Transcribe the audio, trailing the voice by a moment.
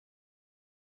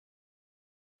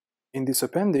In this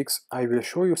appendix, I will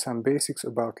show you some basics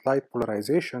about light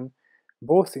polarization,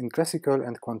 both in classical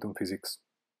and quantum physics.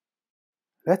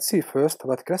 Let's see first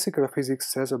what classical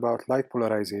physics says about light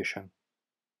polarization.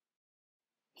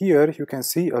 Here you can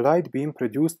see a light beam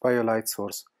produced by a light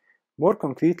source. More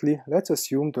concretely, let's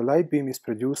assume the light beam is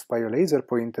produced by a laser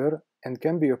pointer and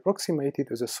can be approximated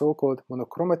as a so-called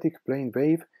monochromatic plane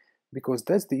wave because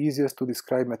that's the easiest to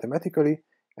describe mathematically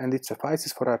and it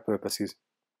suffices for our purposes.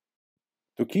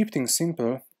 To keep things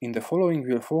simple, in the following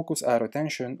we'll focus our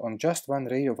attention on just one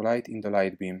ray of light in the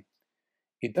light beam.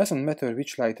 It doesn't matter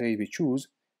which light ray we choose,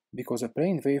 because a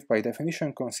plane wave by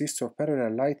definition consists of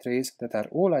parallel light rays that are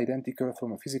all identical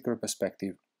from a physical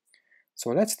perspective.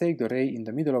 So let's take the ray in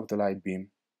the middle of the light beam.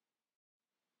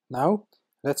 Now,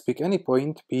 let's pick any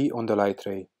point P on the light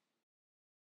ray.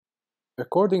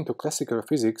 According to classical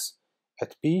physics,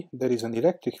 at P there is an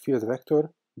electric field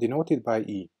vector denoted by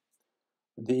E.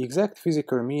 The exact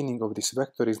physical meaning of this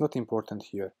vector is not important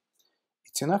here.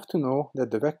 It's enough to know that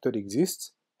the vector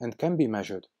exists and can be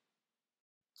measured.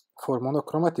 For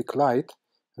monochromatic light,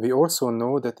 we also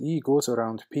know that E goes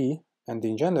around P, and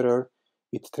in general,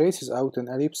 it traces out an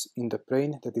ellipse in the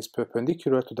plane that is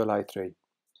perpendicular to the light ray.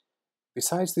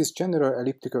 Besides this general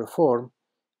elliptical form,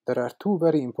 there are two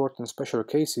very important special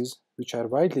cases which are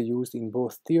widely used in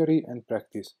both theory and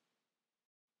practice.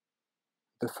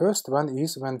 The first one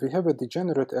is when we have a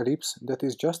degenerate ellipse that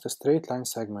is just a straight line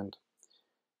segment.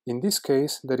 In this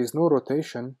case, there is no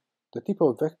rotation, the tip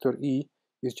of vector E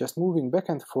is just moving back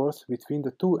and forth between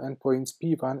the two endpoints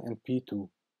P1 and P2.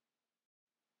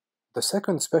 The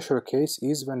second special case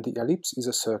is when the ellipse is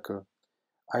a circle.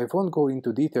 I won't go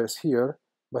into details here,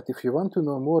 but if you want to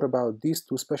know more about these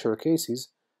two special cases,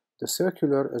 the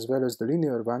circular as well as the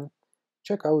linear one,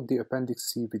 check out the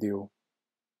Appendix C video.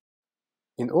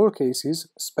 In all cases,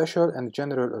 special and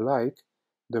general alike,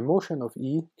 the motion of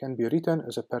E can be written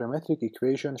as a parametric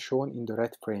equation shown in the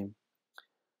red frame.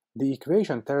 The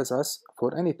equation tells us,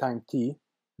 for any time t,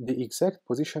 the exact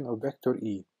position of vector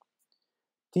E.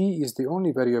 T is the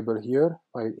only variable here,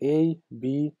 while A,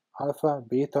 B, alpha,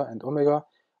 beta, and omega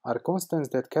are constants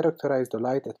that characterize the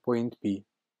light at point P.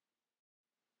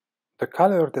 The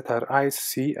color that our eyes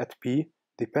see at P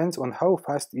depends on how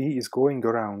fast E is going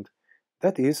around,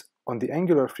 that is, on the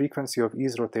angular frequency of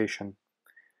E's rotation.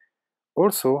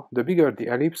 Also, the bigger the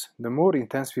ellipse, the more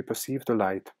intense we perceive the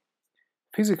light.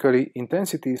 Physically,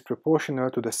 intensity is proportional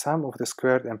to the sum of the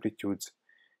squared amplitudes.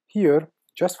 Here,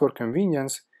 just for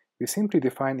convenience, we simply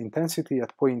define intensity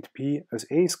at point P as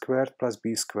A squared plus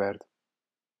B squared.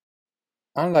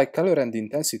 Unlike color and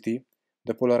intensity,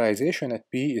 the polarization at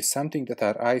P is something that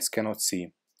our eyes cannot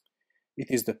see. It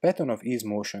is the pattern of E's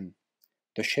motion,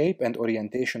 the shape and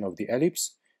orientation of the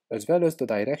ellipse, as well as the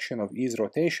direction of E's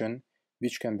rotation,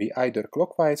 which can be either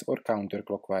clockwise or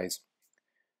counterclockwise.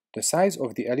 The size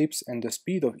of the ellipse and the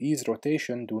speed of E's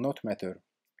rotation do not matter.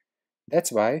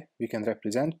 That's why we can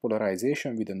represent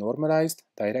polarization with a normalized,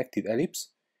 directed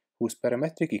ellipse, whose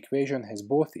parametric equation has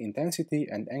both intensity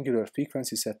and angular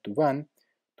frequency set to 1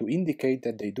 to indicate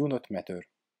that they do not matter.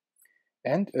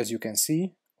 And, as you can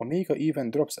see, omega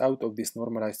even drops out of this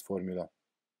normalized formula.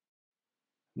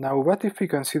 Now what if we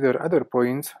consider other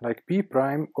points like P'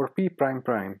 or P''?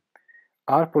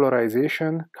 Are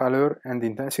polarization, color, and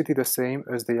intensity the same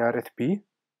as they are at P?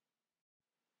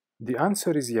 The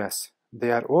answer is yes,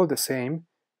 they are all the same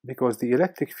because the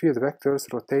electric field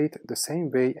vectors rotate the same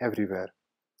way everywhere.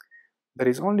 There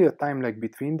is only a time lag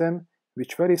between them,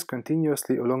 which varies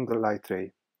continuously along the light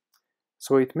ray.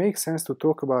 So it makes sense to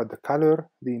talk about the color,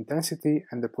 the intensity,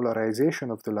 and the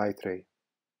polarization of the light ray.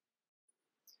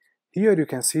 Here you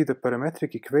can see the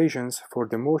parametric equations for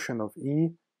the motion of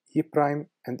E, E',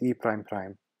 and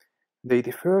E''. They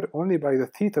differ only by the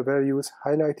theta values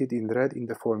highlighted in red in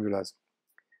the formulas.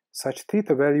 Such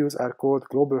theta values are called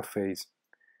global phase.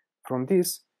 From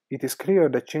this, it is clear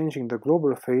that changing the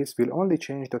global phase will only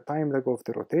change the time lag of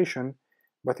the rotation,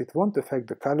 but it won't affect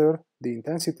the color, the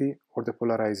intensity, or the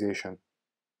polarization.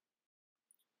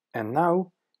 And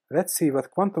now, let's see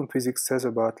what quantum physics says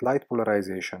about light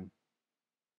polarization.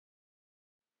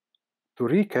 To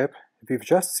recap, we've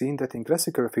just seen that in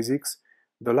classical physics,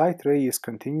 the light ray is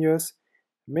continuous,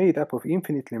 made up of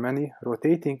infinitely many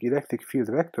rotating electric field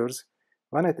vectors,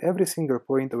 one at every single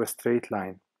point of a straight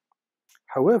line.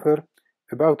 However,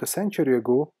 about a century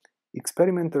ago,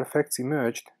 experimental facts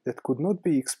emerged that could not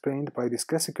be explained by this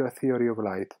classical theory of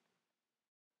light.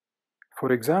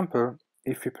 For example,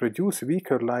 if we produce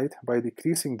weaker light by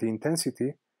decreasing the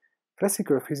intensity,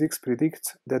 classical physics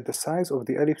predicts that the size of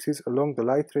the ellipses along the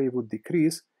light ray would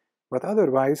decrease, but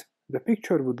otherwise, the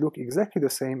picture would look exactly the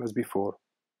same as before.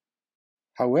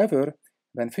 However,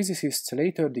 When physicists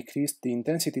later decreased the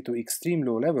intensity to extreme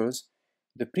low levels,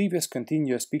 the previous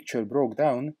continuous picture broke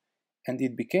down, and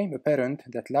it became apparent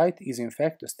that light is in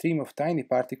fact a stream of tiny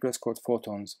particles called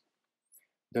photons.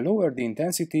 The lower the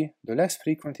intensity, the less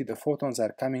frequently the photons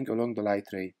are coming along the light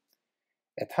ray.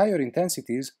 At higher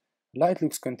intensities, light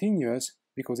looks continuous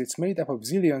because it's made up of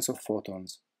zillions of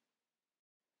photons.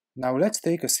 Now let's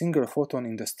take a single photon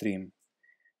in the stream.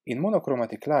 In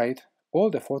monochromatic light, all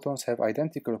the photons have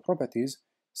identical properties,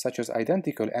 such as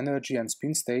identical energy and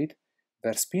spin state,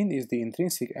 where spin is the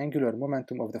intrinsic angular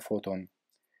momentum of the photon.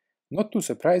 Not too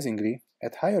surprisingly,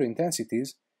 at higher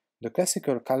intensities, the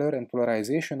classical color and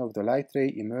polarization of the light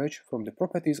ray emerge from the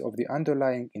properties of the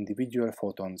underlying individual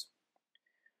photons.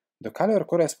 The color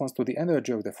corresponds to the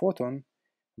energy of the photon,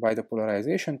 while the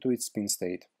polarization to its spin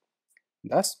state.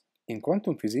 Thus, in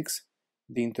quantum physics,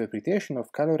 the interpretation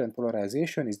of color and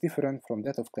polarization is different from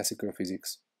that of classical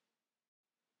physics.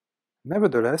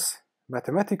 Nevertheless,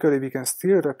 mathematically we can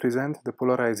still represent the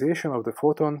polarization of the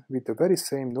photon with the very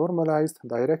same normalized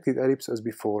directed ellipse as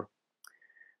before.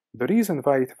 The reason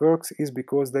why it works is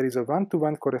because there is a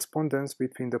one-to-one correspondence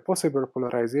between the possible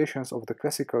polarizations of the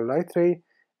classical light ray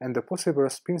and the possible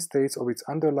spin states of its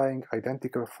underlying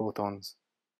identical photons.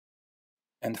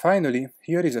 And finally,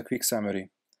 here is a quick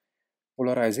summary.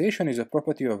 Polarization is a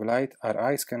property of light our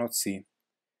eyes cannot see.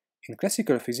 In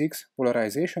classical physics,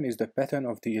 polarization is the pattern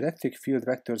of the electric field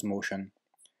vector's motion.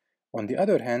 On the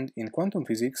other hand, in quantum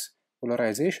physics,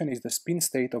 polarization is the spin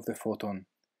state of the photon.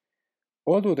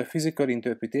 Although the physical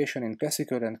interpretation in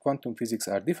classical and quantum physics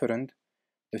are different,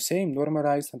 the same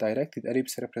normalized directed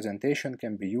ellipse representation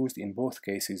can be used in both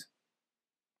cases.